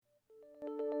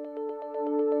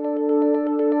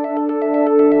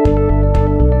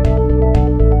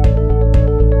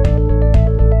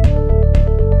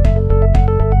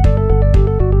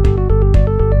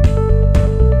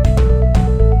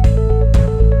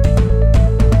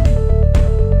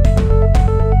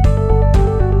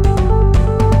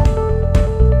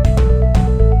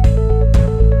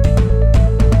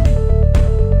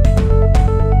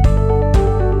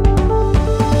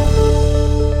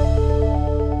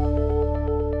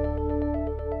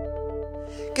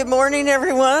good morning,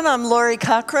 everyone. I'm Lori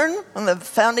Cochran. I'm the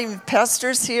founding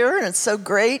pastors here, and it's so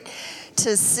great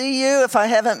to see you. If I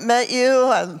haven't met you,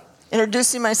 I'm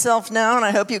introducing myself now, and I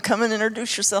hope you come and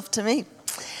introduce yourself to me.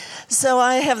 So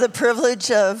I have the privilege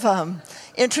of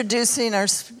introducing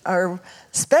our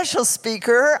special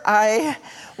speaker. I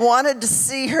wanted to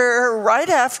see her right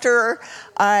after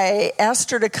I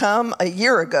asked her to come a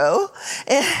year ago,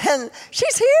 and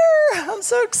she's here. I'm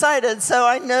so excited. So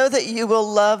I know that you will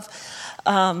love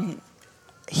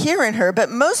hearing her, but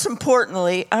most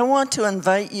importantly, I want to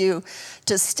invite you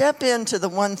to step into the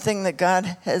one thing that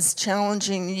God is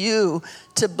challenging you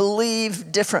to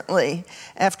believe differently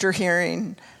after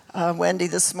hearing Wendy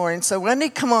this morning. So Wendy,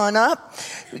 come on up.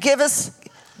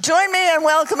 Join me in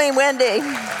welcoming Wendy.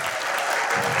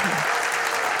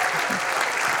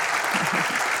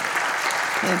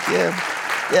 Thank you.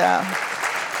 Yeah.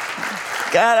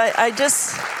 God, I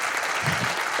just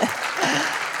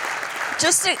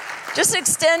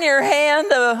extend your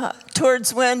hand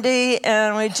towards Wendy,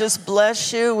 and we just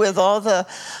bless you with all the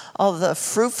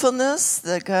fruitfulness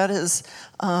that God has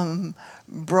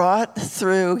brought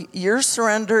through your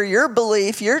surrender, your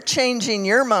belief, your changing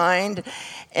your mind,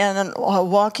 and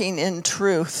walking in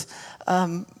truth.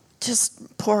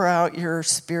 Just pour out your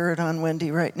spirit on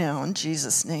Wendy right now in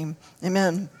Jesus' name.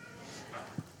 Amen.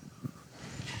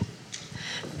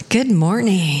 Good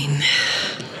morning.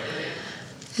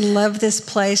 Love this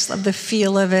place, love the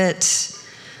feel of it.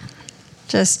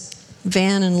 Just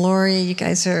Van and Lori, you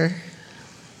guys are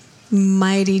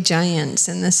mighty giants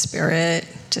in the spirit,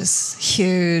 just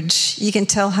huge. You can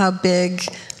tell how big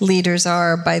leaders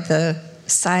are by the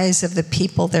size of the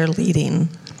people they're leading.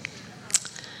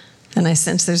 And I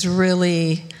sense there's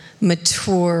really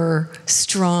mature,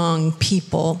 strong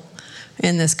people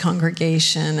in this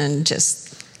congregation, and just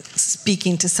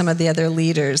speaking to some of the other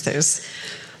leaders, there's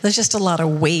just a lot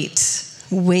of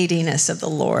weightiness of the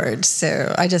Lord.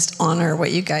 So I just honor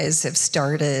what you guys have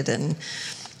started and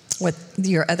what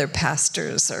your other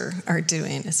pastors are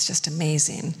doing. It's just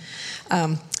amazing.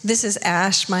 This is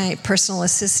Ash, my personal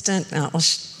assistant.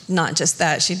 Not just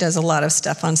that, she does a lot of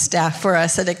stuff on staff for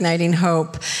us at Igniting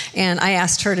Hope. And I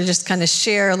asked her to just kind of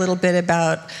share a little bit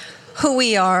about who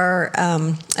we are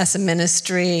as a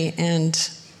ministry, and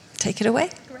take it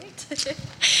away.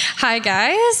 Hi,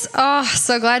 guys. Oh,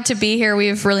 so glad to be here.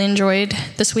 We've really enjoyed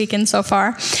this weekend so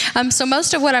far. So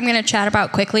most of what I'm going to chat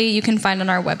about quickly, you can find on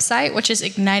our website, which is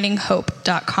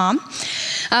ignitinghope.com.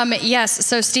 Yes,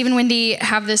 so Steve and Wendy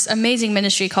have this amazing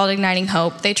ministry called Igniting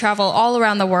Hope. They travel all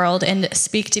around the world and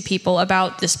speak to people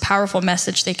about this powerful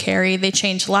message they carry. They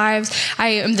change lives. I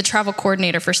am the travel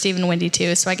coordinator for Steve and Wendy,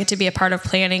 too, so I get to be a part of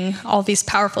planning all these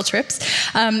powerful trips.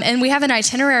 And we have an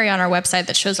itinerary on our website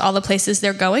that shows all the places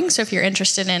they're going. So if you're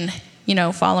interested in,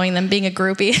 following them, being a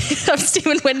groupie of Steve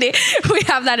and Wendy, we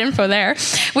have that info there.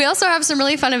 We also have some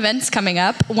really fun events coming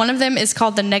up. One of them is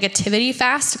called the Negativity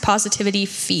Fast, Positivity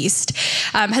Feast.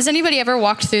 Has anybody ever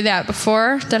walked through that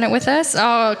before, done it with us?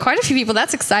 Oh, quite a few people.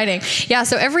 That's exciting. Yeah,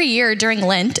 so every year during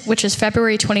Lent, which is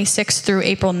February 26th through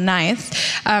April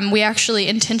 9th, we actually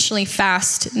intentionally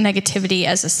fast negativity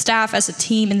as a staff, as a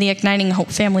team, and the Igniting Hope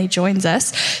family joins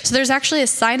us. So there's actually a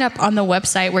sign up on the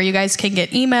website where you guys can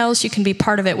get emails. You can be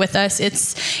part of it with us.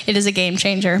 It is a game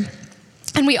changer.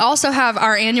 And we also have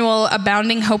our annual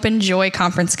Abounding Hope and Joy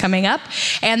conference coming up,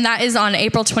 and that is on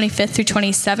April 25th through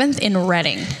 27th in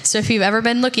Redding. So if you've ever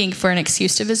been looking for an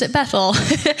excuse to visit Bethel,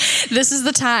 this is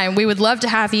the time. We would love to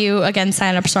have you. Again,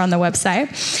 sign-ups are on the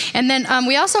website. And then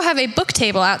we also have a book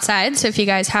table outside, so if you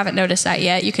guys haven't noticed that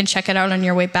yet, you can check it out on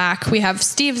your way back. We have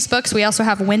Steve's books. We also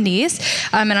have Wendy's,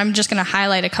 and I'm just going to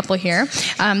highlight a couple here.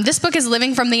 This book is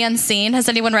Living from the Unseen. Has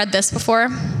anyone read this before?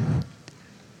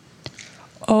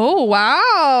 Oh,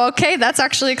 wow. Okay, that's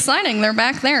actually exciting. They're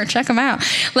back there. Check them out.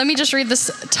 Let me just read this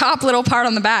top little part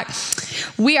on the back.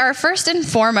 We are first and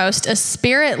foremost a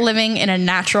spirit living in a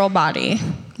natural body,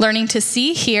 learning to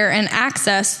see, hear, and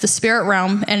access the spirit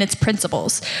realm and its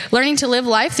principles. Learning to live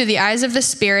life through the eyes of the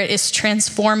spirit is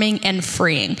transforming and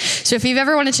freeing. So if you've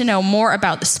ever wanted to know more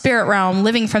about the spirit realm,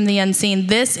 living from the unseen,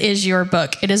 this is your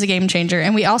book. It is a game changer.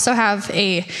 And we also have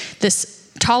this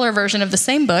taller version of the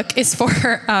same book is for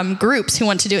groups who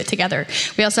want to do it together.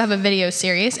 We also have a video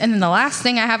series. And then the last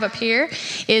thing I have up here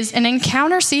is an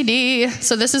encounter CD.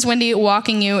 So this is Wendy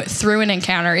walking you through an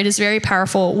encounter. It is very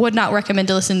powerful. Would not recommend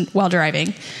to listen while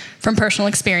driving. From personal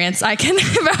experience, I can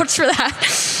vouch for that.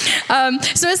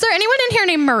 So is there anyone in here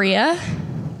named Maria?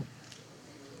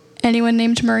 Anyone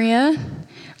named Maria?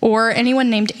 Or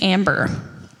anyone named Amber?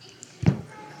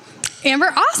 Amber,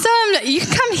 awesome. You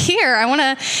can come here. I want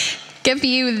to give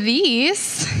you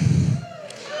these.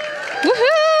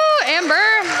 Woohoo,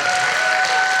 Amber.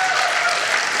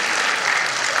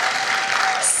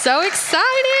 So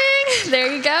exciting.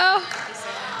 There you go.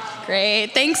 Great.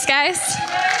 Thanks, guys.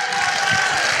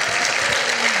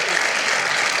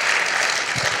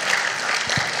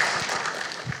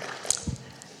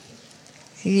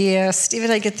 Yeah, Steve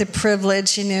and I get the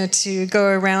privilege, to go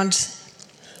around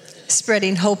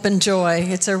spreading hope and joy.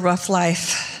 It's a rough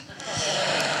life.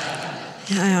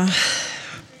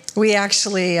 We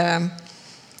actually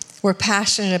were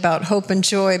passionate about hope and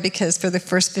joy because for the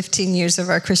first 15 years of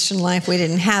our Christian life, we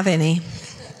didn't have any.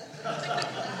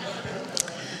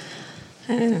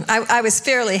 I was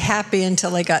fairly happy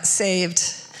until I got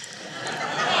saved.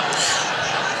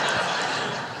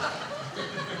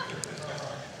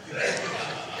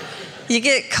 You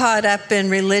get caught up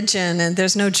in religion, and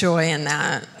there's no joy in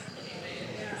that,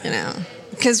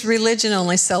 because religion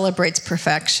only celebrates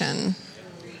perfection.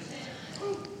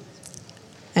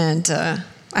 And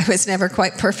I was never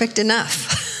quite perfect enough.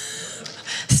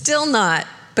 Still not,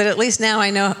 but at least now I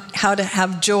know how to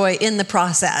have joy in the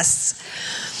process.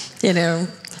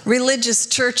 Religious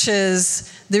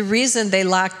churches, the reason they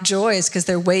lack joy is because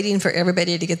they're waiting for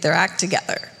everybody to get their act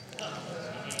together.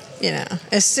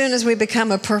 As soon as we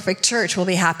become a perfect church, we'll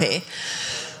be happy.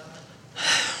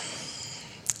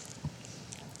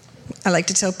 I like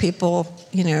to tell people,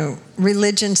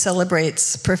 religion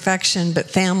celebrates perfection, but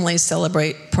families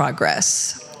celebrate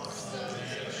progress.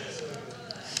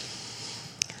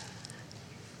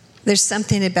 There's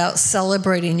something about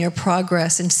celebrating your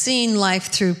progress and seeing life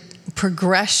through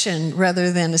progression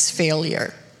rather than as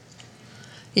failure.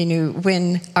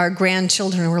 When our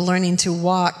grandchildren were learning to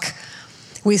walk,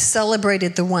 we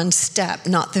celebrated the one step,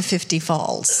 not the 50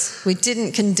 falls. We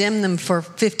didn't condemn them for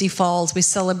 50 falls. We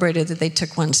celebrated that they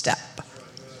took one step.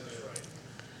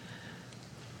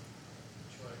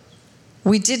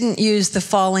 We didn't use the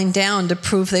falling down to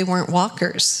prove they weren't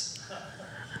walkers,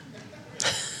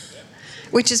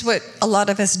 which is what a lot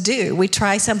of us do. We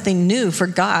try something new for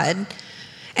God,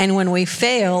 and when we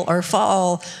fail or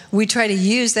fall, we try to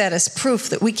use that as proof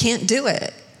that we can't do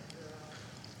it.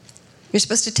 You're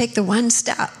supposed to take the one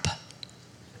step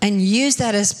and use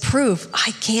that as proof,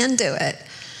 I can do it.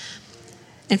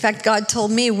 In fact, God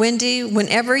told me, Wendy,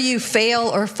 whenever you fail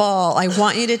or fall, I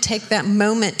want you to take that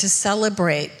moment to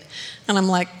celebrate. And I'm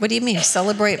like, what do you mean,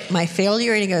 celebrate my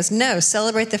failure? And he goes, no,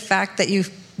 celebrate the fact that you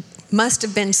must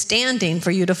have been standing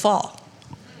for you to fall.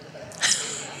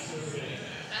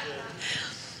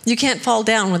 You can't fall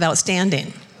down without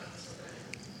standing.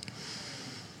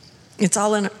 It's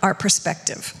all in our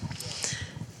perspective.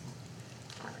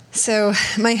 So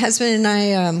my husband and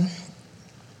I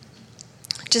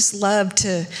just love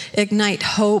to ignite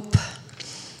hope.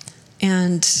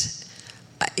 And,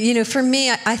 for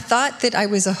me, I thought that I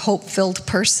was a hope-filled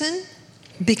person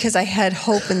because I had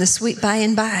hope in the sweet by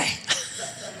and by.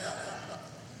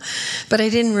 But I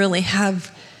didn't really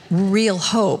have real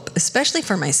hope, especially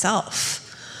for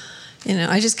myself.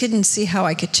 I just couldn't see how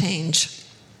I could change.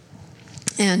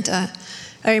 And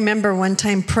I remember one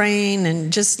time praying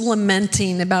and just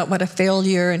lamenting about what a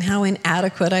failure and how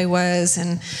inadequate I was.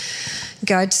 And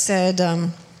God said,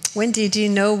 Wendy, do you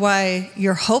know why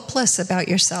you're hopeless about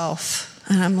yourself?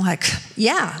 And I'm like,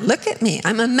 yeah, look at me.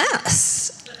 I'm a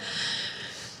mess.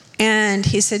 And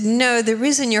he said, no, the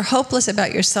reason you're hopeless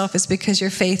about yourself is because your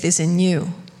faith is in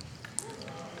you.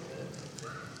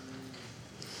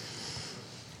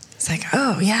 It's like,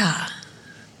 oh, yeah.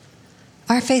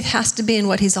 Our faith has to be in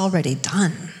what he's already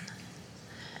done.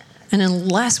 And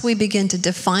unless we begin to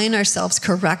define ourselves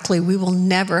correctly, we will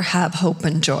never have hope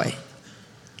and joy.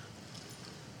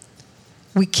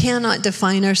 We cannot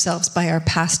define ourselves by our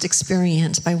past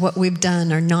experience, by what we've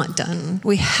done or not done.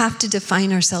 We have to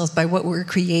define ourselves by what we're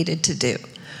created to do.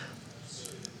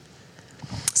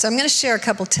 So I'm going to share a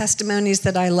couple testimonies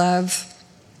that I love.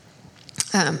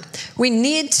 We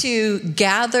need to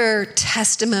gather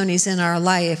testimonies in our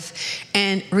life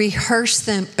and rehearse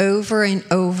them over and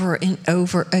over and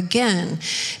over again,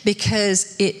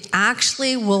 because it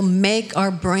actually will make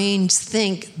our brains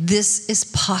think this is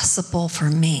possible for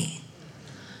me.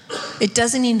 It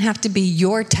doesn't even have to be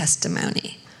your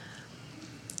testimony.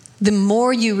 The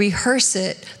more you rehearse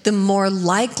it, the more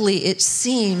likely it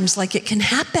seems like it can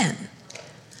happen.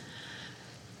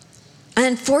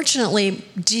 Unfortunately,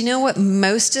 do you know what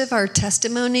most of our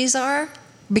testimonies are?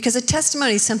 Because a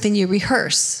testimony is something you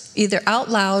rehearse, either out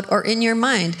loud or in your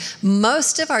mind.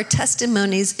 Most of our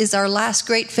testimonies is our last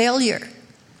great failure.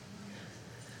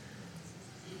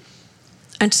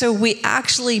 And so we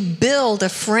actually build a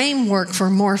framework for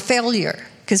more failure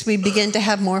because we begin to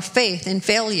have more faith in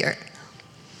failure.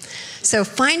 So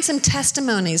find some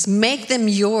testimonies, make them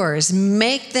yours,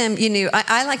 make them,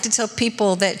 I like to tell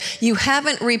people that you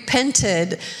haven't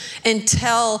repented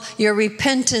until your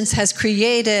repentance has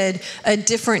created a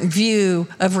different view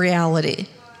of reality.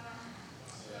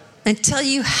 Until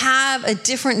you have a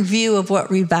different view of what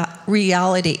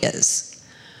reality is.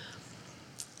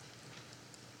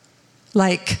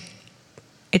 Like,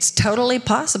 it's totally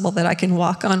possible that I can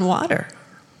walk on water.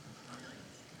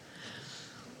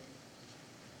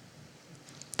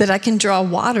 That I can draw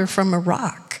water from a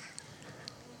rock.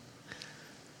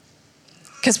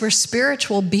 Because we're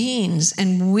spiritual beings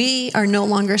and we are no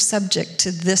longer subject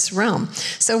to this realm.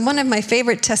 So one of my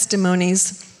favorite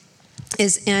testimonies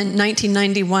is in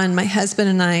 1991. My husband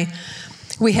and I,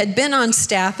 we had been on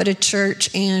staff at a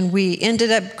church and we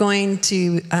ended up going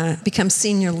to become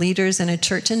senior leaders in a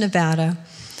church in Nevada.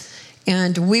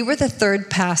 And we were the third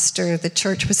pastor. The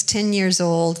church was 10 years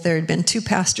old. There had been 2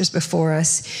 pastors before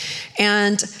us.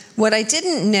 And what I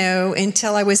didn't know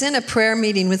until I was in a prayer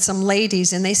meeting with some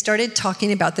ladies, and they started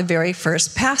talking about the very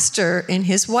first pastor and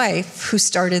his wife who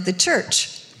started the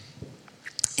church.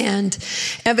 And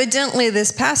evidently,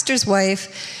 this pastor's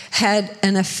wife had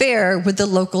an affair with the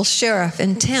local sheriff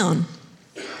in town.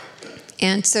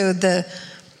 And so the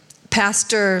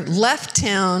pastor left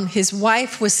town. His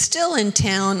wife was still in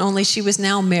town, only she was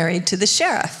now married to the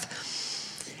sheriff.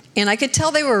 And I could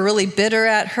tell they were really bitter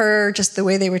at her, just the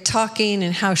way they were talking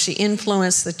and how she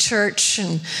influenced the church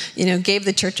and, gave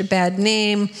the church a bad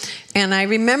name. And I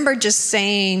remember just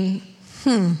saying,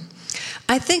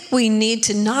 I think we need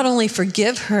to not only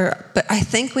forgive her, but I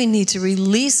think we need to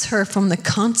release her from the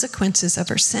consequences of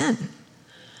her sin.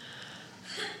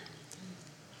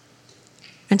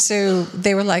 And so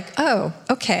they were like, oh,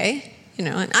 okay.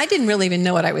 And I didn't really even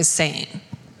know what I was saying.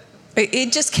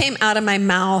 It just came out of my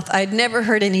mouth. I'd never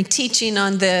heard any teaching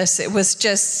on this. It was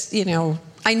just,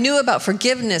 I knew about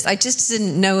forgiveness. I just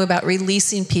didn't know about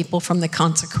releasing people from the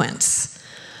consequence.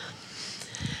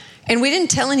 And we didn't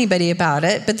tell anybody about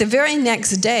it. But the very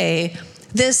next day,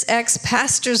 this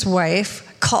ex-pastor's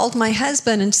wife called my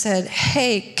husband and said,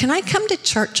 hey, can I come to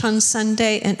church on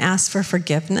Sunday and ask for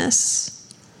forgiveness?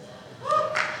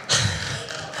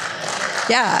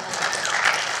 Yeah.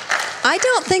 I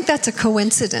don't think that's a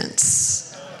coincidence.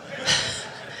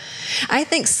 I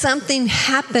think something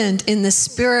happened in the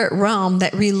spirit realm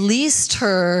that released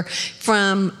her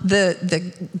from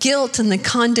the guilt and the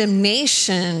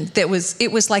condemnation it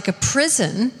was like a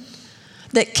prison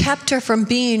that kept her from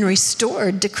being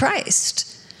restored to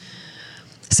Christ.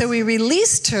 So we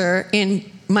released her, and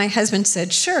my husband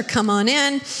said, sure, come on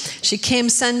in. She came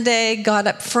Sunday, got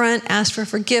up front, asked for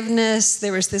forgiveness.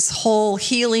 There was this whole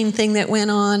healing thing that went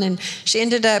on, and she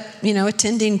ended up,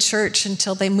 attending church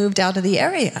until they moved out of the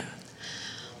area.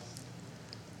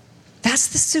 That's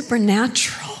the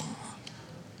supernatural.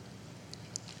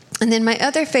 And then my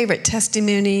other favorite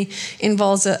testimony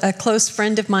involves a close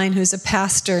friend of mine who's a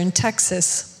pastor in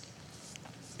Texas.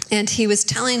 And he was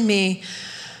telling me,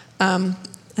 I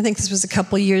think this was a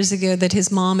couple years ago, that his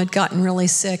mom had gotten really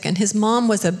sick. And his mom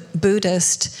was a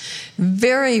Buddhist,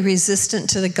 very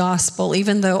resistant to the gospel,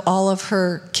 even though all of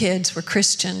her kids were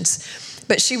Christians.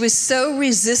 But she was so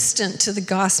resistant to the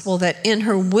gospel that in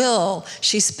her will,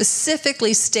 she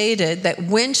specifically stated that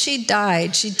when she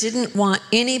died, she didn't want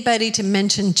anybody to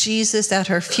mention Jesus at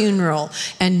her funeral,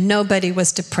 and nobody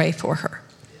was to pray for her.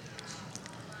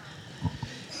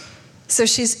 So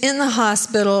she's in the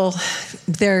hospital.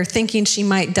 They're thinking she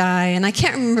might die. And I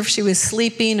can't remember if she was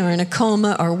sleeping or in a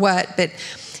coma or what, but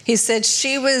he said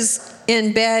she was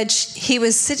in bed. He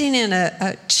was sitting in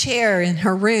a chair in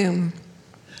her room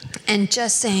and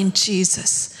just saying,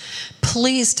 Jesus,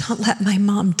 please don't let my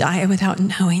mom die without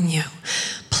knowing you.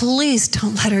 Please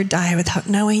don't let her die without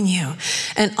knowing you.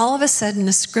 And all of a sudden,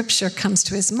 a scripture comes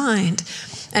to his mind.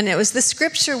 And it was the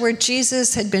scripture where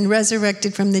Jesus had been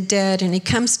resurrected from the dead, and he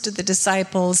comes to the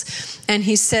disciples and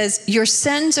he says, your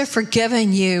sins are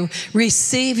forgiven you,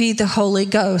 receive ye the Holy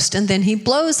Ghost. And then he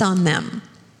blows on them.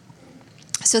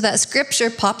 So that scripture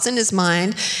pops in his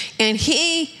mind, and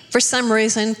he, for some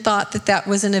reason, thought that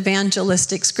was an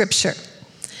evangelistic scripture.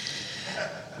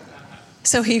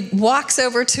 So he walks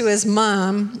over to his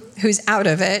mom, who's out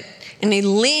of it, and he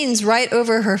leans right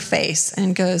over her face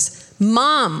and goes,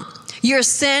 Mom, your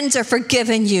sins are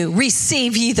forgiven you.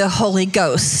 Receive ye the Holy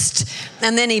Ghost.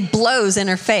 And then he blows in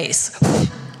her face.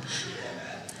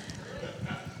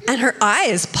 And her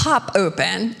eyes pop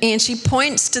open, and she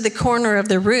points to the corner of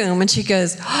the room, and she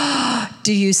goes,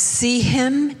 do you see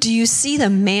him? Do you see the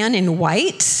man in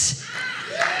white?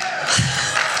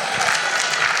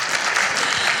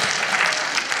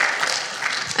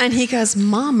 And he goes,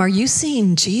 Mom, are you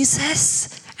seeing Jesus?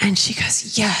 And she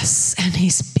goes, yes, and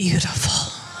he's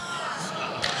beautiful.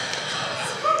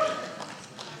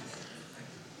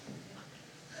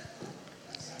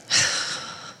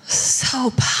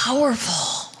 So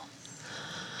powerful.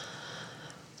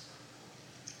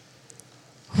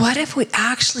 What if we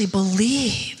actually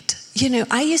believed? You know,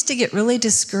 I used to get really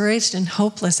discouraged and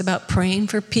hopeless about praying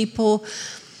for people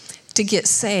to get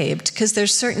saved because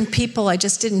there's certain people I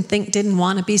just didn't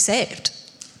want to be saved.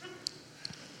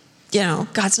 You know,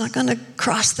 God's not going to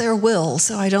cross their will,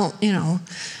 so I don't, you know.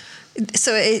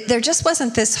 So there just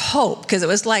wasn't this hope because it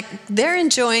was like they're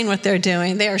enjoying what they're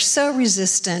doing. They are so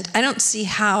resistant. I don't see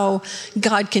how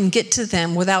God can get to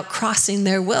them without crossing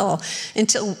their will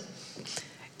until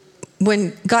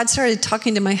when God started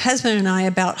talking to my husband and I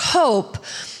about hope.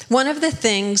 One of the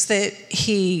things that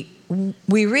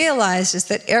we realized is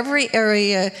that every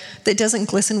area that doesn't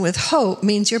glisten with hope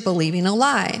means you're believing a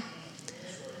lie.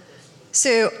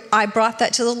 So I brought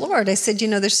that to the Lord. I said, you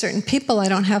know, there's certain people I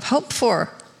don't have hope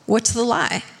for. What's the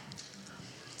lie?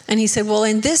 And he said, well,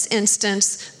 in this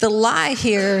instance, the lie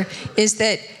here is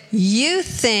that you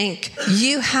think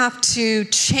you have to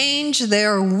change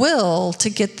their will to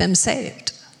get them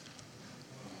saved.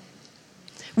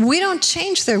 We don't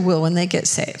change their will when they get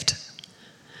saved.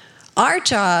 Our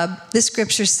job, the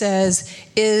scripture says,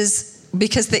 is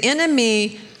because the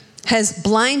enemy has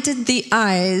blinded the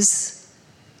eyes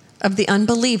of the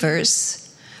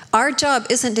unbelievers, our job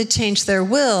isn't to change their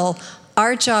will.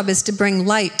 Our job is to bring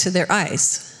light to their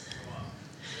eyes.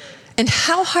 And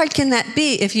how hard can that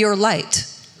be if you're light?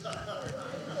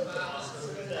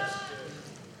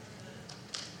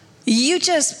 You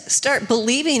just start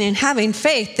believing and having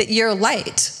faith that you're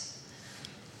light.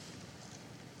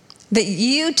 That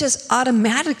you just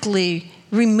automatically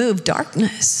remove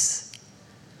darkness.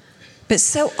 But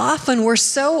so often we're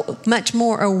so much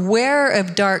more aware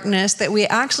of darkness that we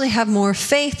actually have more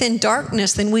faith in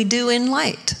darkness than we do in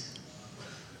light.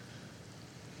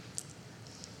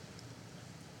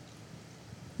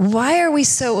 Why are we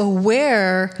so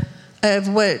aware of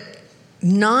what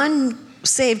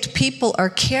non-saved people are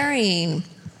carrying?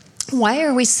 Why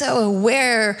are we so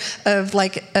aware of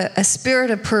like a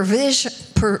spirit of perversion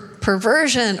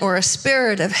or a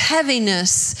spirit of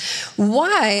heaviness?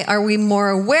 Why are we more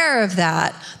aware of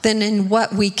that than in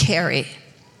what we carry?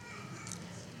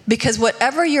 Because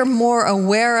whatever you're more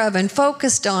aware of and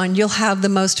focused on, you'll have the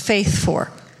most faith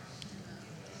for.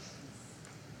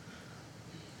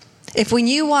 If when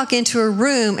you walk into a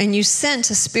room and you sense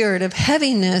a spirit of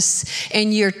heaviness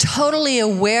and you're totally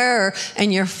aware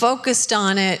and you're focused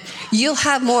on it, you'll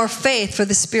have more faith for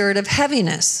the spirit of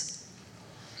heaviness.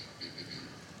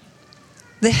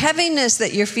 The heaviness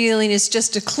that you're feeling is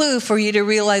just a clue for you to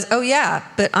realize, oh yeah,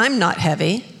 but I'm not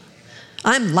heavy.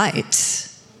 I'm light.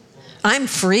 I'm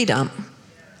freedom.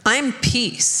 I'm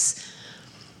peace.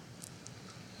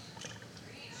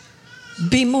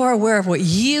 Be more aware of what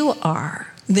you are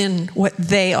than what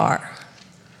they are.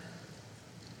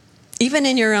 Even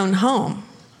in your own home.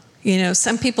 You know,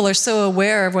 some people are so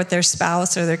aware of what their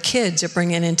spouse or their kids are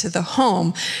bringing into the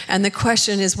home. And the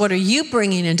question is, what are you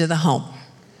bringing into the home?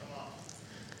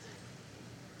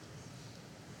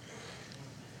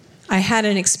 I had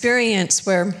an experience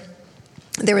where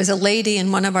there was a lady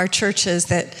in one of our churches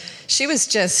that she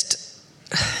was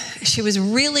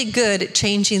really good at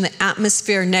changing the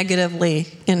atmosphere negatively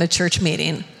in a church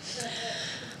meeting.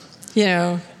 You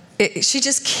know, she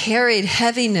just carried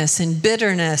heaviness and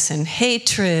bitterness and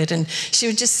hatred, and she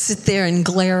would just sit there and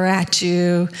glare at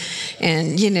you.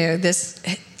 And, you know,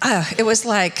 it was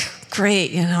like,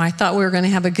 great, you know, I thought we were going to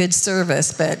have a good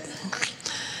service, but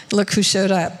look who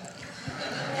showed up.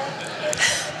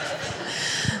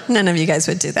 None of you guys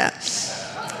would do that.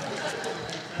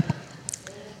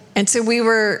 And so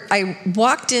I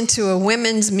walked into a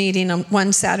women's meeting on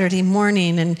one Saturday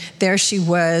morning, and there she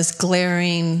was,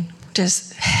 glaring,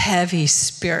 just heavy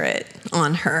spirit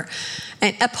on her.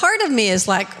 And a part of me is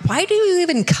like, why do you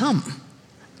even come?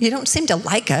 You don't seem to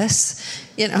like us,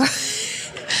 you know.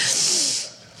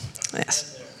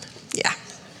 Yes. Yeah.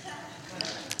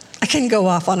 I can go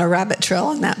off on a rabbit trail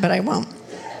on that, but I won't.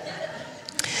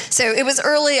 So it was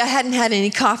early, I hadn't had any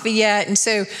coffee yet, and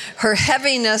so her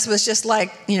heaviness was just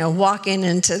like, you know, walking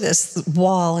into this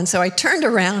wall. And so I turned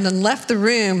around and left the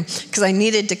room because I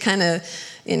needed to kind of,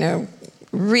 you know,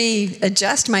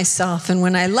 readjust myself. And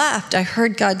when I left, I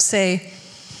heard God say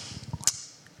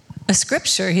a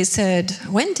scripture. He said,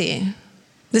 Wendy,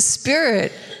 the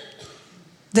spirit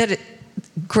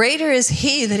greater is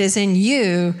he that is in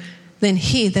you than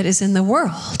he that is in the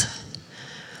world.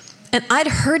 And I'd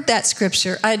heard that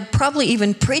scripture. I'd probably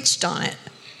even preached on it.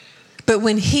 But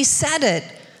when he said it,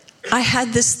 I had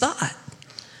this thought.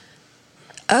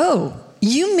 oh,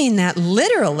 you mean that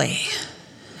literally?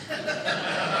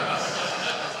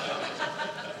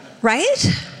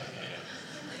 Right?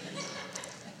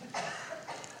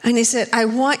 And he said, I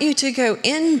want you to go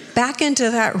back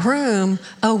into that room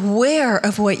aware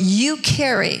of what you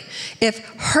carry. If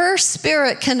her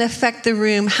spirit can affect the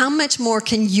room, how much more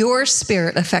can your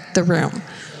spirit affect the room?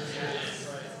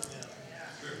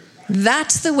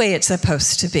 That's the way it's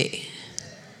supposed to be.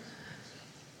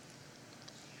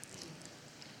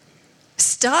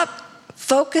 Stop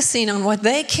focusing on what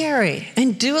they carry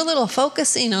and do a little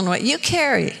focusing on what you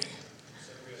carry.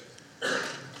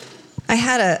 I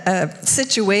had a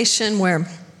situation where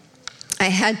I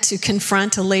had to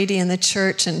confront a lady in the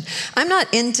church, and I'm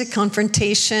not into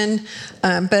confrontation,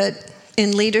 but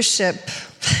in leadership,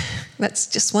 that's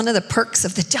just one of the perks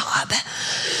of the job.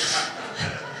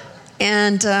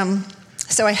 And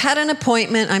so I had an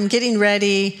appointment. I'm getting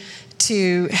ready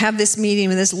to have this meeting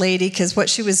with this lady because what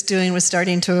she was doing was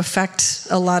starting to affect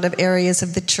a lot of areas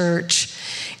of the church.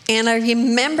 And I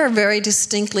remember very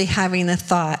distinctly having the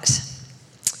thought,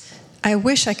 I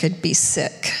wish I could be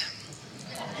sick.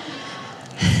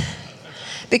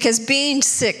 Because being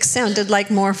sick sounded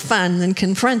like more fun than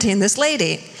confronting this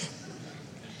lady.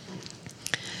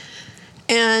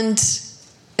 And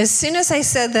as soon as I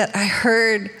said that, I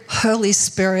heard Holy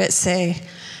Spirit say,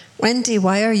 Wendy,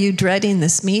 why are you dreading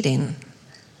this meeting?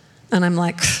 And I'm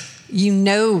like, you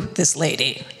know this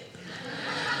lady.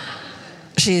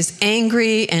 She's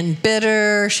angry and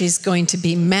bitter. She's going to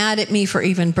be mad at me for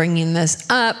even bringing this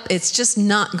up. It's just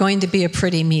not going to be a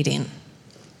pretty meeting.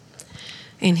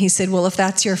 And he said, well, if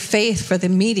that's your faith for the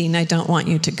meeting, I don't want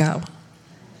you to go.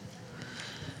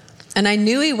 And I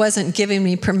knew he wasn't giving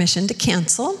me permission to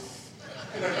cancel.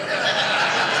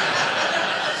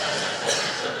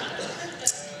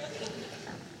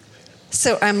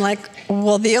 So I'm like,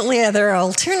 well, the only other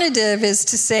alternative is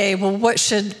to say, well, what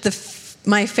should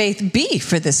my faith be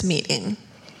for this meeting?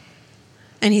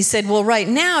 And he said, well, right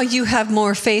now you have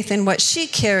more faith in what she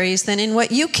carries than in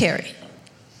what you carry.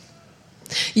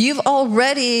 You've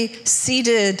already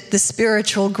ceded the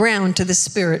spiritual ground to the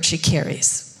spirit she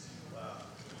carries.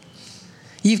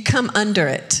 You've come under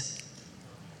it.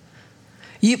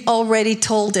 You've already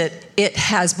told it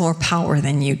has more power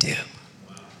than you do.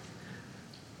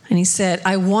 And he said,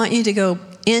 I want you to go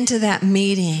into that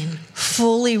meeting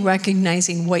fully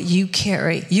recognizing what you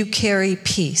carry. You carry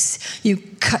peace. You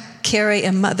carry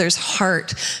a mother's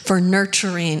heart for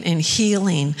nurturing and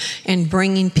healing and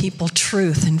bringing people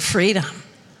truth and freedom.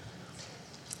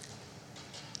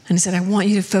 And he said, I want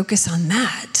you to focus on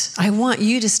that. I want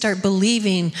you to start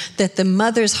believing that the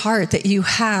mother's heart that you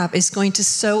have is going to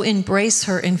so embrace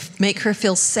her and make her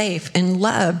feel safe and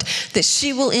loved that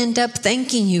she will end up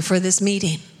thanking you for this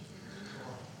meeting.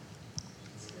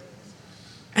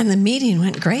 And the meeting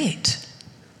went great.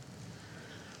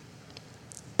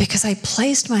 Because I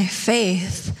placed my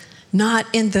faith not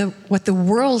in what the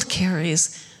world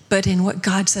carries, but in what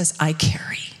God says I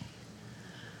carry.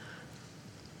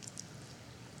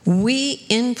 We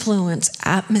influence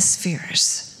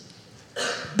atmospheres,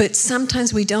 but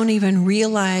sometimes we don't even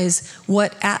realize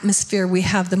what atmosphere we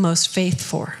have the most faith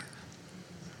for.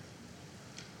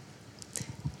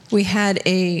 We had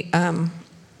a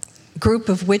group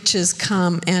of witches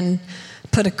come and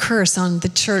put a curse on the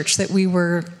church that we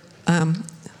were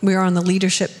on the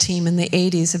leadership team in the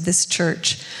 80s of this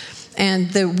church. And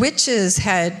the witches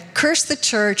had cursed the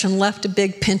church and left a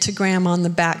big pentagram on the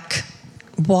back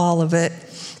wall of it.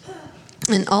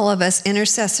 And all of us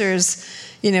intercessors,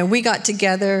 we got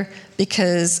together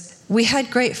because we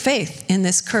had great faith in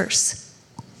this curse.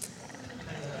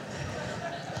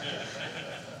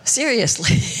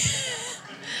 Seriously.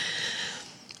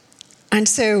 And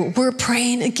so we're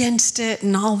praying against it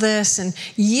and all this. And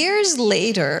years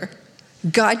later,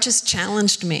 God just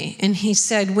challenged me. And he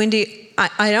said, Wendy,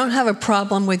 I don't have a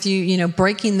problem with you,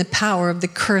 breaking the power of the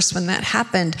curse when that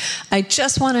happened. I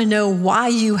just want to know why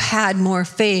you had more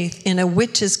faith in a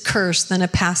witch's curse than a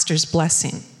pastor's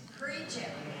blessing. Preach it.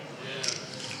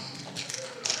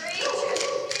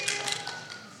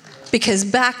 Because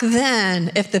back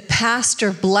then, if the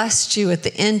pastor blessed you at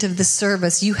the end of the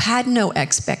service, you had no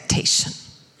expectation.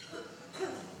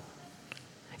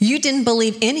 You didn't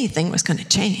believe anything was going to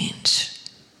change.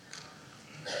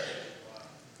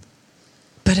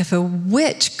 But if a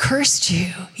witch cursed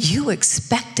you, you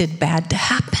expected bad to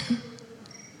happen.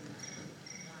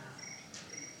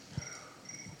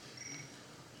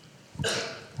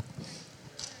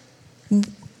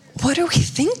 What are we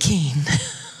thinking?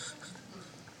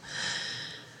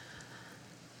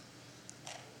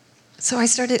 So I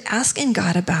started asking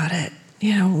God about it.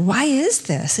 why is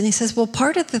this? And he says, well,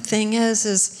 part of the thing is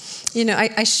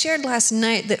I shared last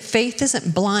night that faith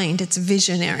isn't blind, it's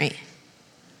visionary.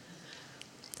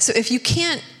 So if you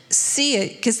can't see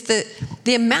it, because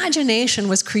the imagination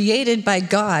was created by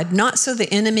God, not so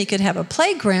the enemy could have a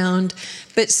playground,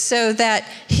 but so that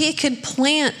he could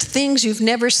plant things you've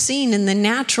never seen in the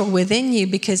natural within you,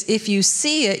 because if you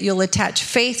see it, you'll attach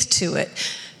faith to it.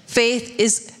 Faith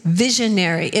is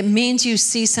visionary. It means you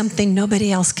see something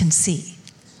nobody else can see.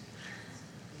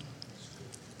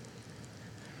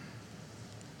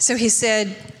 So he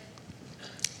said,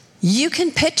 you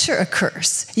can picture a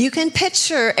curse. You can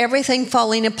picture everything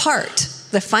falling apart.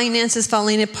 The finances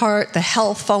falling apart, the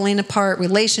health falling apart,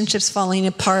 relationships falling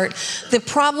apart. The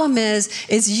problem is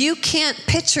you can't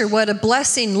picture what a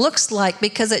blessing looks like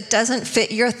because it doesn't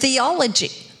fit your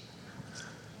theology.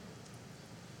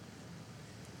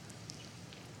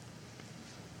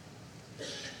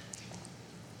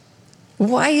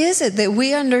 Why is it that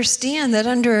we understand that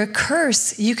under a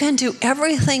curse, you can do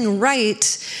everything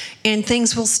right and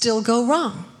things will still go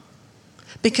wrong?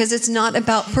 Because it's not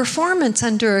about performance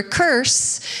under a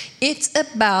curse. It's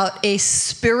about a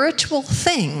spiritual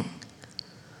thing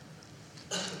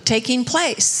taking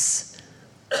place.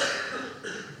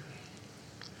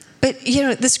 But,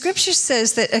 the scripture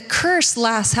says that a curse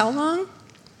lasts how long?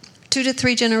 2 to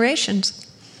 3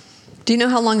 generations. Do you know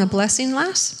how long a blessing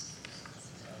lasts?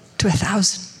 To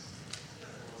 1,000.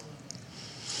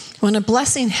 When a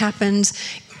blessing happens,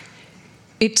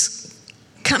 it's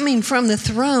coming from the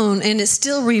throne and it's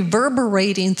still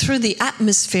reverberating through the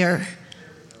atmosphere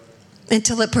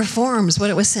until it performs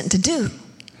what it was sent to do.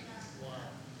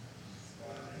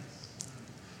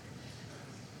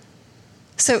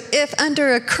 So if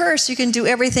under a curse you can do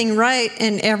everything right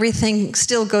and everything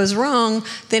still goes wrong,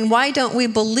 then why don't we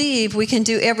believe we can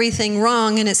do everything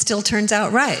wrong and it still turns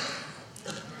out right?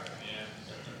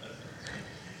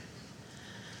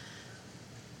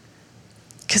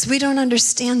 Because we don't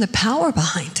understand the power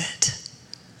behind it.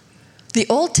 The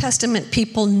Old Testament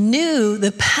people knew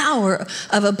the power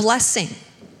of a blessing.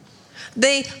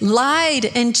 They lied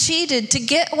and cheated to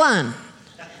get one.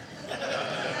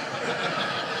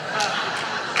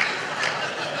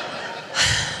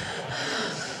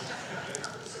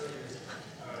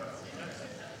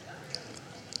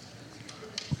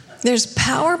 There's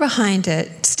power behind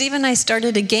it. Steve and I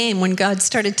started a game when God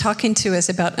started talking to us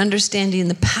about understanding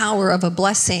the power of a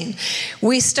blessing.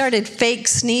 We started fake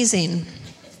sneezing.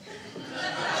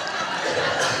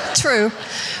 True.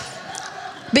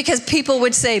 Because people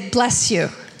would say, bless you.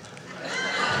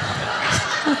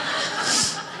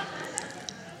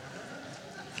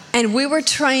 And we were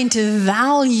trying to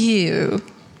value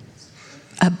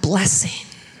a blessing.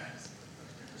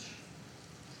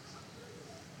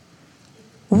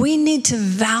 We need to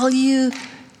value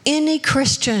any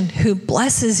Christian who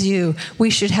blesses you. We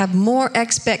should have more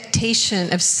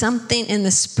expectation of something in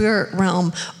the spirit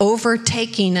realm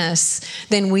overtaking us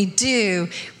than we do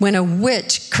when a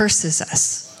witch curses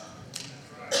us.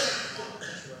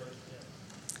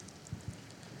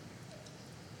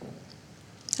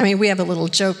 I mean, we have a little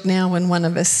joke now when one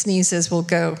of us sneezes, we'll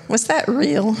go, was that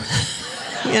real?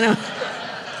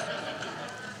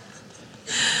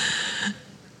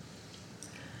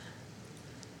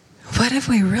 What if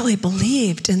we really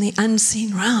believed in the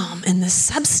unseen realm and the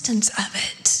substance of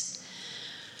it?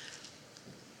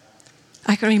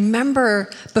 I can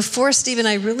remember before Steve and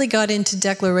I really got into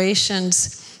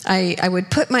declarations, I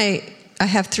would put I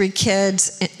have 3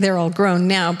 kids, they're all grown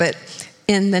now, but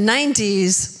in the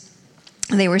 90s,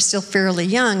 they were still fairly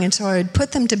young, and so I would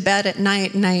put them to bed at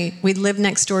night, and we'd live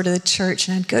next door to the church,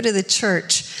 and I'd go to the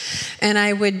church, and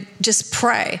I would just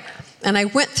pray. And I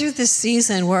went through this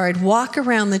season where I'd walk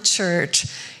around the church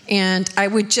and I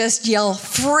would just yell,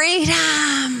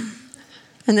 freedom!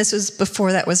 And this was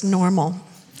before that was normal.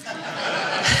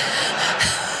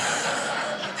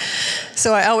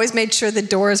 So I always made sure the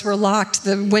doors were locked,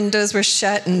 the windows were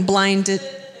shut and blinded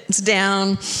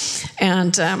down.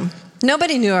 And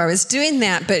nobody knew I was doing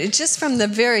that, but it just from the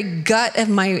very gut of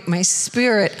my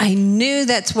spirit, I knew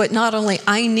that's what not only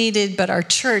I needed, but our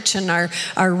church and our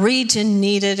region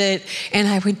needed it. And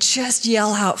I would just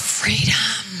yell out, freedom,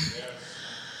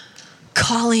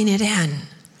 calling it in.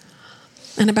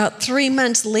 And about 3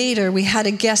 months later, we had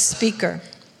a guest speaker.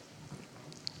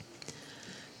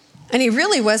 And he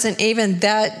really wasn't even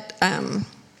that, I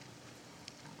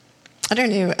don't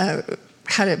know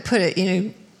how to put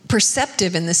it,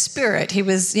 perceptive in the spirit. He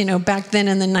was, back then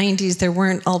in the 90s, there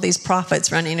weren't all these prophets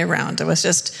running around. It was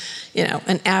just,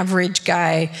 an average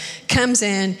guy comes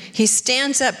in, he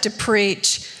stands up to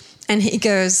preach, and he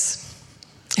goes,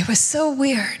 it was so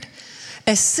weird.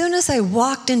 as soon as I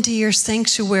walked into your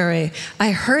sanctuary,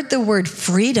 I heard the word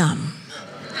freedom.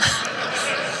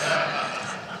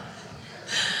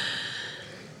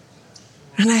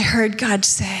 And I heard God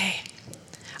say,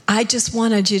 I just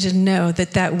wanted you to know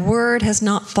that that word has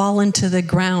not fallen to the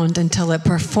ground until it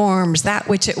performs that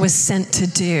which it was sent to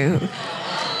do.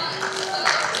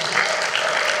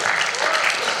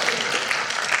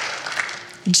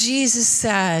 Jesus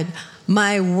said,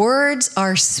 my words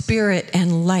are spirit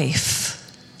and life.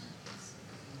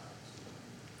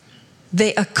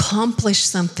 They accomplish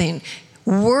something.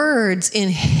 Words in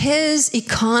his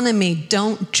economy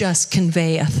don't just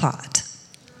convey a thought.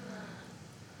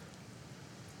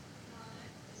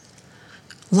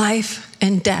 Life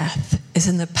and death is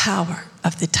in the power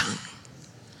of the tongue.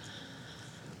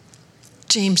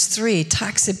 James 3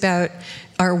 talks about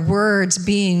our words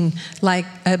being like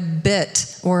a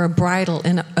bit or a bridle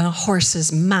in a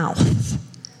horse's mouth.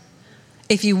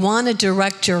 If you want to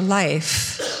direct your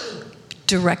life,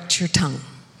 direct your tongue.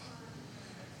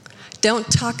 Don't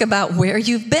talk about where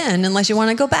you've been unless you want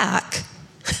to go back.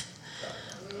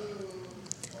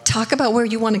 Talk about where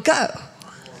you want to go.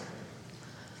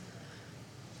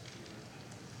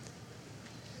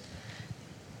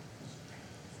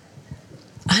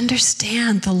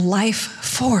 Understand the life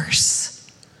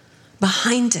force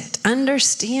behind it.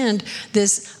 Understand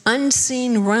this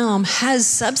unseen realm has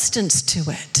substance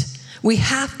to it. We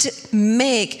have to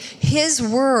make his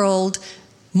world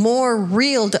more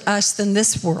real to us than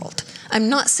this world. I'm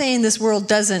not saying this world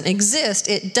doesn't exist.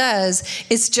 It does.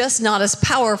 It's just not as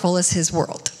powerful as his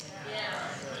world.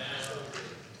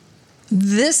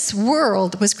 This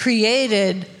world was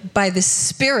created by the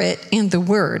Spirit and the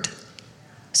Word.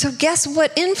 So guess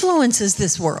what influences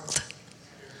this world?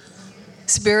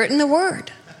 Spirit and the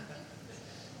Word.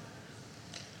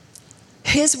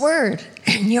 His Word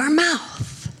in your mouth.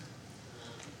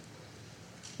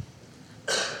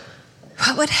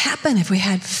 What would happen if we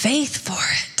had faith for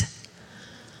it?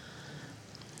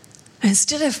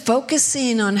 Instead of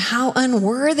focusing on how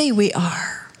unworthy we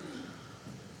are,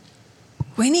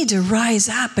 we need to rise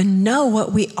up and know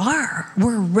what we are.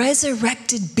 We're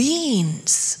resurrected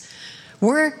beings.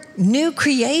 We're new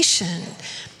creation.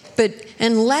 But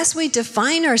unless we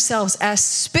define ourselves as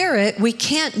spirit, we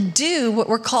can't do what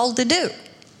we're called to do.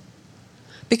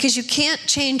 Because you can't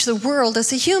change the world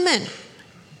as a human.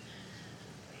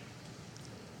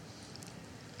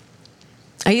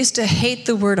 I used to hate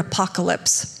the word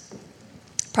apocalypse.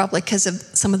 Probably because of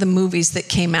some of the movies that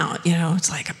came out. You know,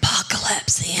 it's like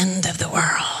apocalypse, the end of the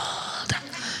world.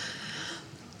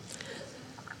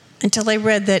 Until I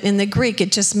read that in the Greek,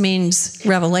 it just means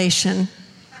revelation.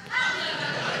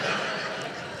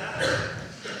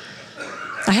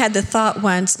 I had the thought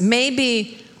once,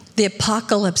 maybe the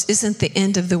apocalypse isn't the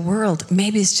end of the world.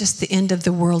 Maybe it's just the end of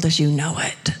the world as you know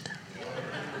it.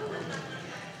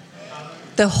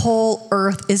 The whole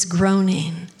earth is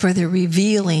groaning for the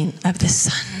revealing of the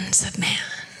sons of man.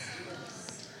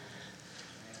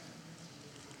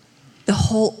 The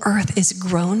whole earth is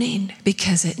groaning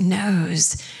because it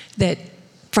knows that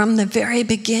from the very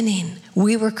beginning,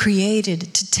 we were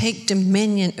created to take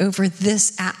dominion over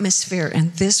this atmosphere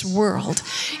and this world,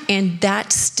 and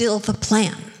that's still the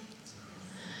plan.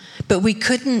 But we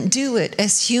couldn't do it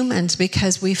as humans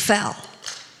because we fell.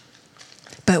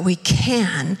 But we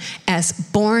can, as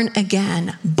born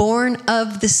again, born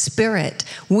of the Spirit.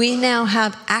 We now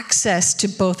have access to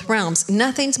both realms.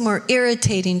 Nothing's more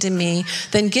irritating to me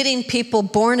than getting people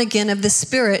born again of the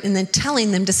Spirit and then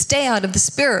telling them to stay out of the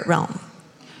spirit realm.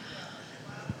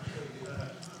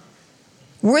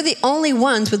 We're the only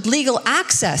ones with legal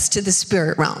access to the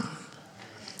spirit realm.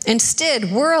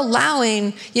 Instead, we're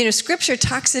allowing, Scripture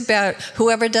talks about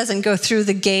whoever doesn't go through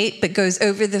the gate but goes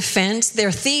over the fence,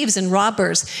 they're thieves and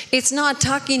robbers. It's not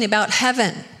talking about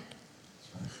heaven.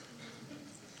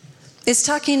 It's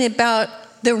talking about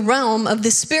the realm of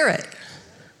the Spirit.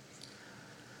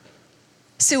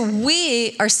 So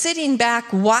we are sitting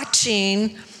back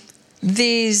watching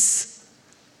these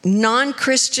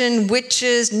non-Christian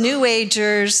witches, New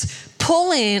Agers,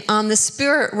 pulling on the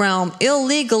spirit realm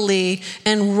illegally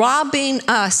and robbing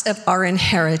us of our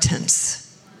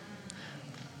inheritance.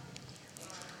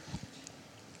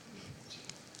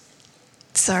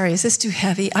 Sorry, is this too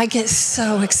heavy? I get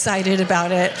so excited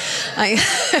about it.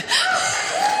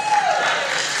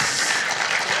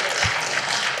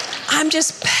 I'm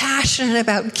just passionate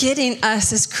about getting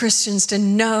us as Christians to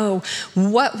know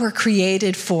what we're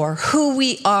created for, who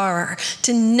we are,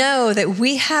 to know that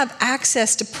we have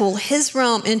access to pull his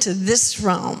realm into this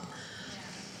realm.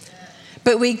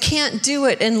 But we can't do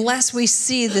it unless we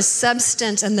see the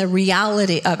substance and the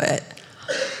reality of it.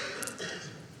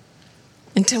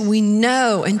 until we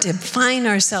know and define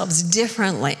ourselves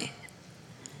differently.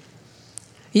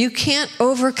 You can't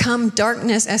overcome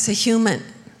darkness as a human,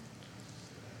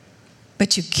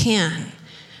 but you can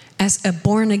as a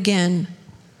born-again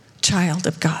child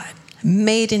of God,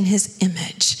 made in his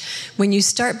image. When you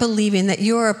start believing that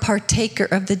you're a partaker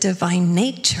of the divine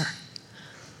nature.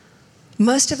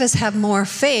 Most of us have more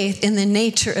faith in the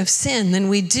nature of sin than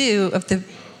we do of the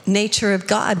nature of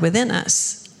God within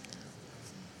us.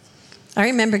 I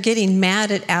remember getting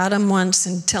mad at Adam once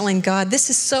and telling God,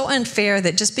 this is so unfair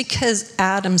that just because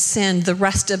Adam sinned, the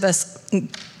rest of us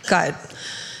got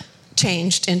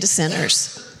changed into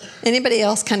sinners. Anybody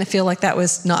else kind of feel like that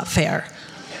was not fair?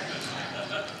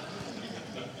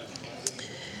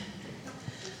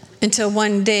 Until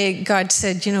one day God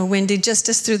said, Wendy, just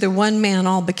as through the one man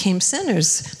all became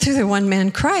sinners, through the one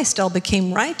man Christ all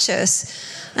became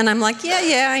righteous. And I'm like,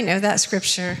 yeah, I know that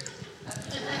scripture.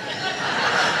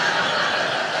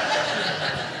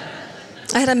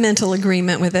 I had a mental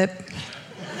agreement with it.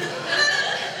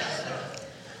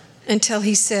 Until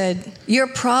he said, your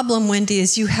problem, Wendy,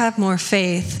 is you have more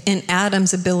faith in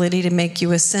Adam's ability to make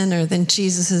you a sinner than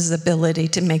Jesus' ability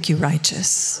to make you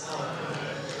righteous.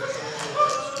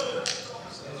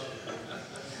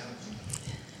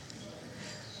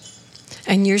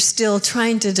 And you're still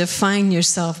trying to define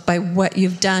yourself by what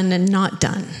you've done and not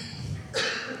done,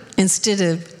 instead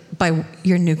of by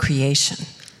your new creation.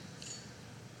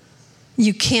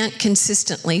 You can't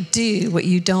consistently do what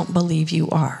you don't believe you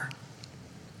are.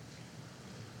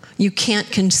 You can't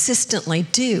consistently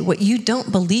do what you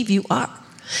don't believe you are.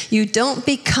 You don't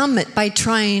become it by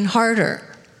trying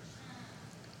harder.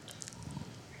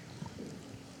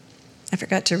 I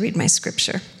forgot to read my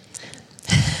scripture.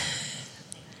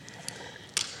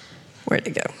 Where'd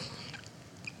it go?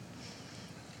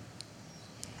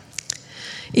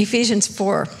 Ephesians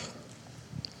 4,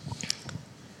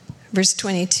 verse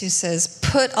 22 says,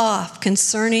 put off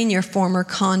concerning your former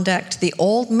conduct the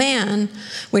old man,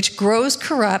 which grows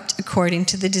corrupt according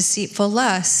to the deceitful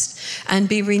lust, and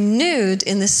be renewed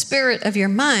in the spirit of your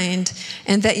mind,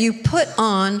 and that you put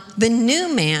on the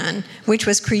new man, which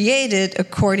was created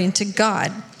according to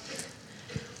God.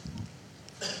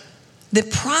 The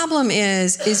problem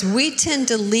is we tend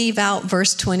to leave out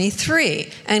verse 23,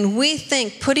 and we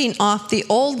think putting off the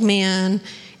old man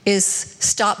is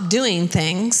stop doing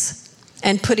things,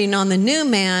 and putting on the new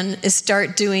man is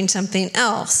start doing something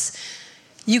else.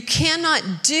 You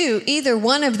cannot do either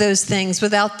one of those things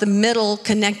without the middle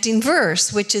connecting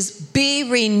verse, which is be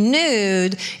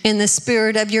renewed in the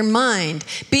spirit of your mind.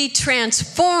 Be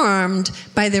transformed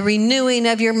by the renewing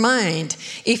of your mind.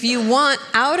 If you want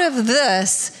out of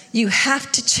this, you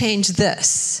have to change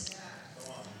this.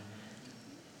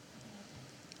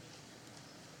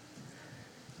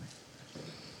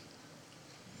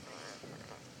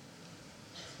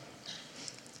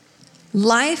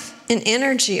 Life and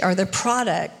energy are the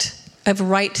product of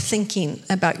right thinking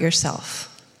about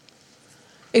yourself.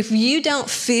 If you don't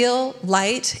feel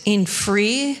light and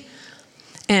free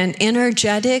and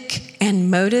energetic and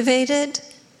motivated,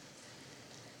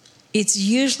 it's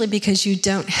usually because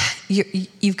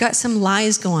you've got some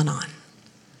lies going on.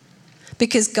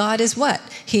 Because God is what?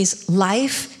 He's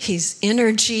life, he's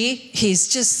energy, he's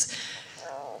just,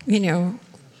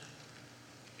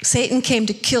 Satan came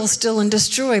to kill, steal, and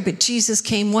destroy, but Jesus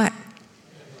came what?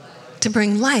 To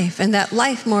bring life, and that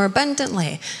life more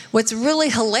abundantly. What's really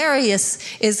hilarious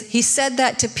is he said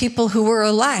that to people who were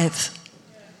alive.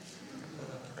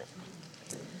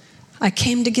 I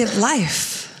came to give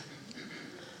life.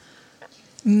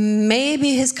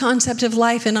 Maybe his concept of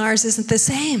life and ours isn't the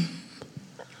same.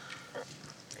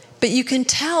 But you can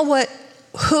tell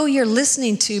who you're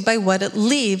listening to by what it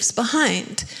leaves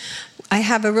behind. I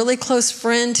have a really close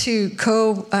friend who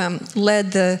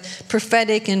led the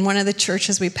prophetic in one of the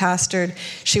churches we pastored.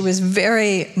 She was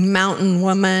very mountain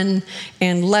woman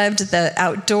and loved the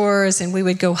outdoors, and we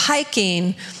would go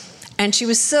hiking. And she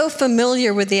was so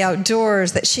familiar with the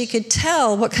outdoors that she could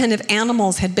tell what kind of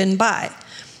animals had been by,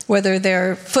 whether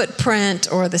their footprint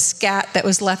or the scat that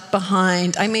was left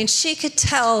behind. I mean, she could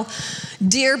tell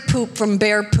deer poop from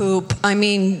bear poop. I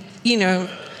mean,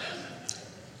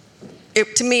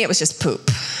 to me, it was just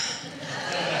poop.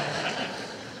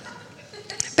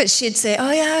 But she'd say,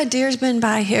 oh yeah, a deer's been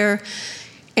by here.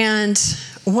 And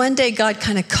one day God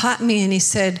kind of caught me and he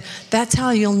said, that's how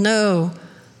you'll know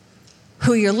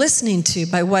who you're listening to,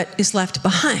 by what is left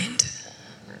behind.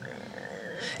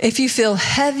 If you feel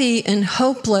heavy and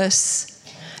hopeless,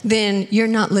 then you're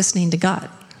not listening to God.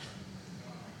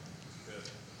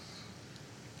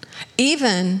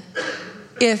 Even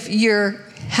if you're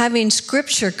having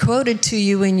scripture quoted to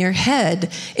you in your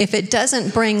head, if it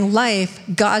doesn't bring life,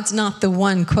 God's not the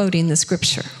one quoting the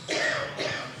scripture.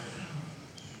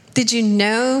 Did you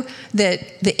know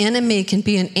that the enemy can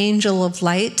be an angel of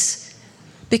light?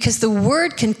 Because the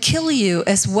word can kill you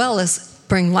as well as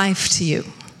bring life to you.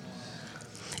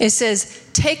 It says,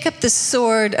 take up the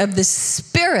sword of the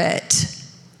Spirit.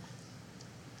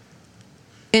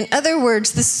 In other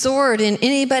words, the sword in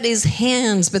anybody's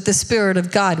hands but the Spirit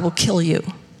of God will kill you.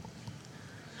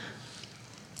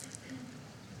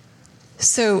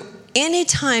 So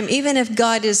anytime, even if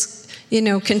God is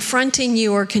confronting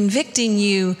you or convicting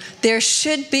you, there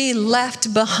should be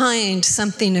left behind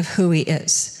something of who he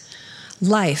is.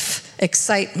 Life,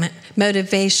 excitement,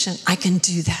 motivation. I can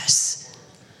do this.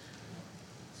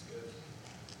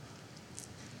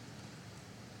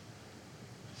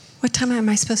 What time am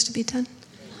I supposed to be done?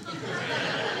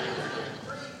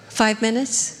 5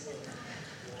 minutes?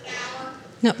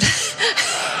 No.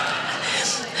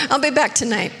 I'll be back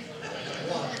tonight.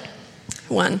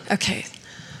 1, okay.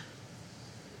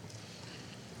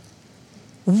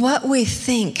 What we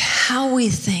think, how we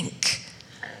think.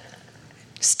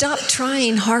 Stop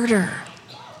trying harder.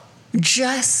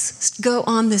 Just go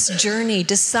on this journey.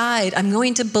 Decide, I'm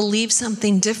going to believe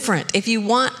something different. If you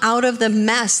want out of the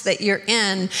mess that you're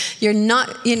in, you're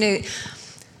not,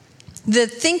 the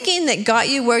thinking that got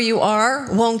you where you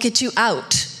are won't get you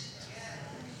out.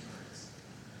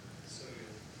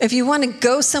 If you want to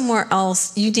go somewhere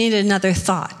else, you need another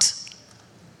thought.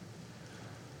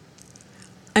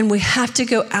 And we have to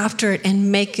go after it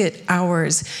and make it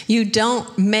ours. You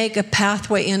don't make a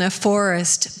pathway in a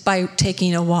forest by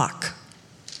taking a walk.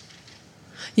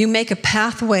 You make a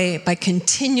pathway by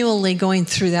continually going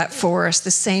through that forest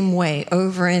the same way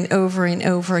over and over and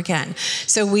over again.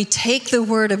 So we take the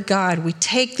Word of God, we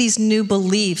take these new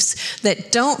beliefs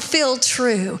that don't feel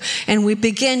true, and we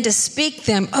begin to speak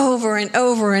them over and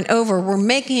over and over. We're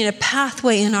making a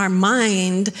pathway in our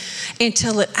mind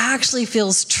until it actually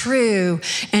feels true.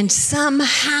 And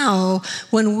somehow,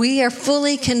 when we are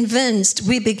fully convinced,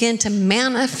 we begin to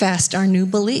manifest our new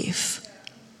belief.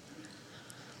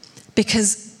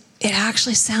 Because it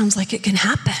actually sounds like it can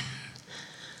happen.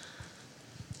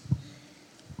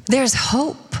 There's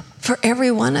hope for every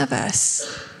one of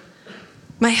us.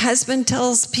 My husband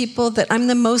tells people that I'm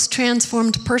the most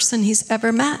transformed person he's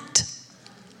ever met.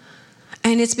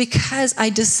 And it's because I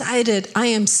decided I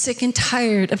am sick and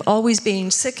tired of always being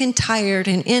sick and tired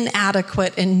and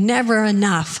inadequate and never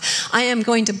enough. I am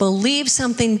going to believe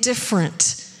something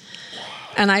different.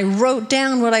 And I wrote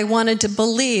down what I wanted to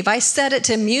believe. I set it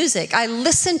to music. I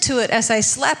listened to it as I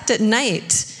slept at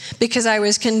night because I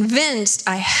was convinced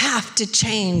I have to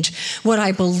change what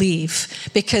I believe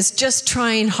because just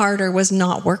trying harder was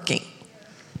not working.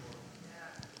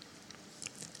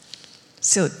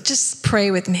 So just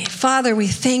pray with me. Father, we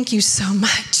thank you so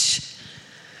much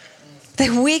that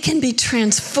we can be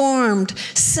transformed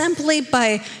simply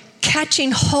by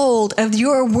catching hold of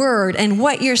your word and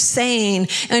what you're saying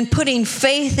and putting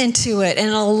faith into it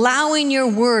and allowing your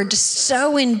word to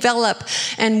so envelop,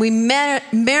 and we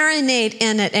marinate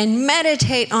in it and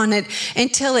meditate on it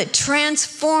until it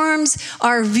transforms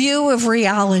our view of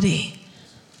reality.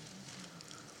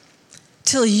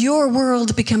 Till your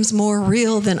world becomes more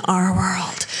real than our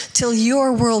world. Till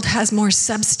your world has more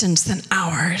substance than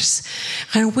ours.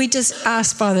 And we just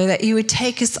ask, Father, that you would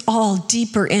take us all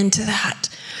deeper into that.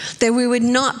 That we would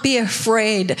not be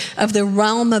afraid of the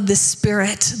realm of the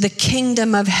Spirit, the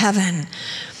kingdom of heaven,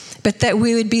 but that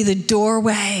we would be the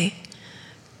doorway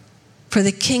for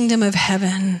the kingdom of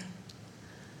heaven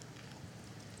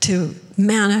to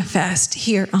manifest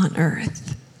here on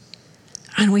earth.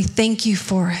 And we thank you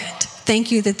for it.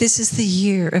 Thank you that this is the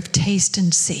year of taste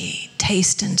and see,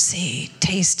 taste and see,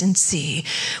 taste and see.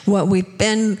 What we've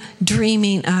been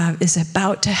dreaming of is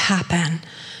about to happen.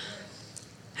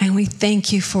 And we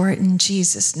thank you for it in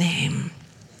Jesus' name.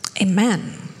 Amen.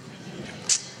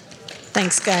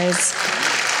 Thanks, guys.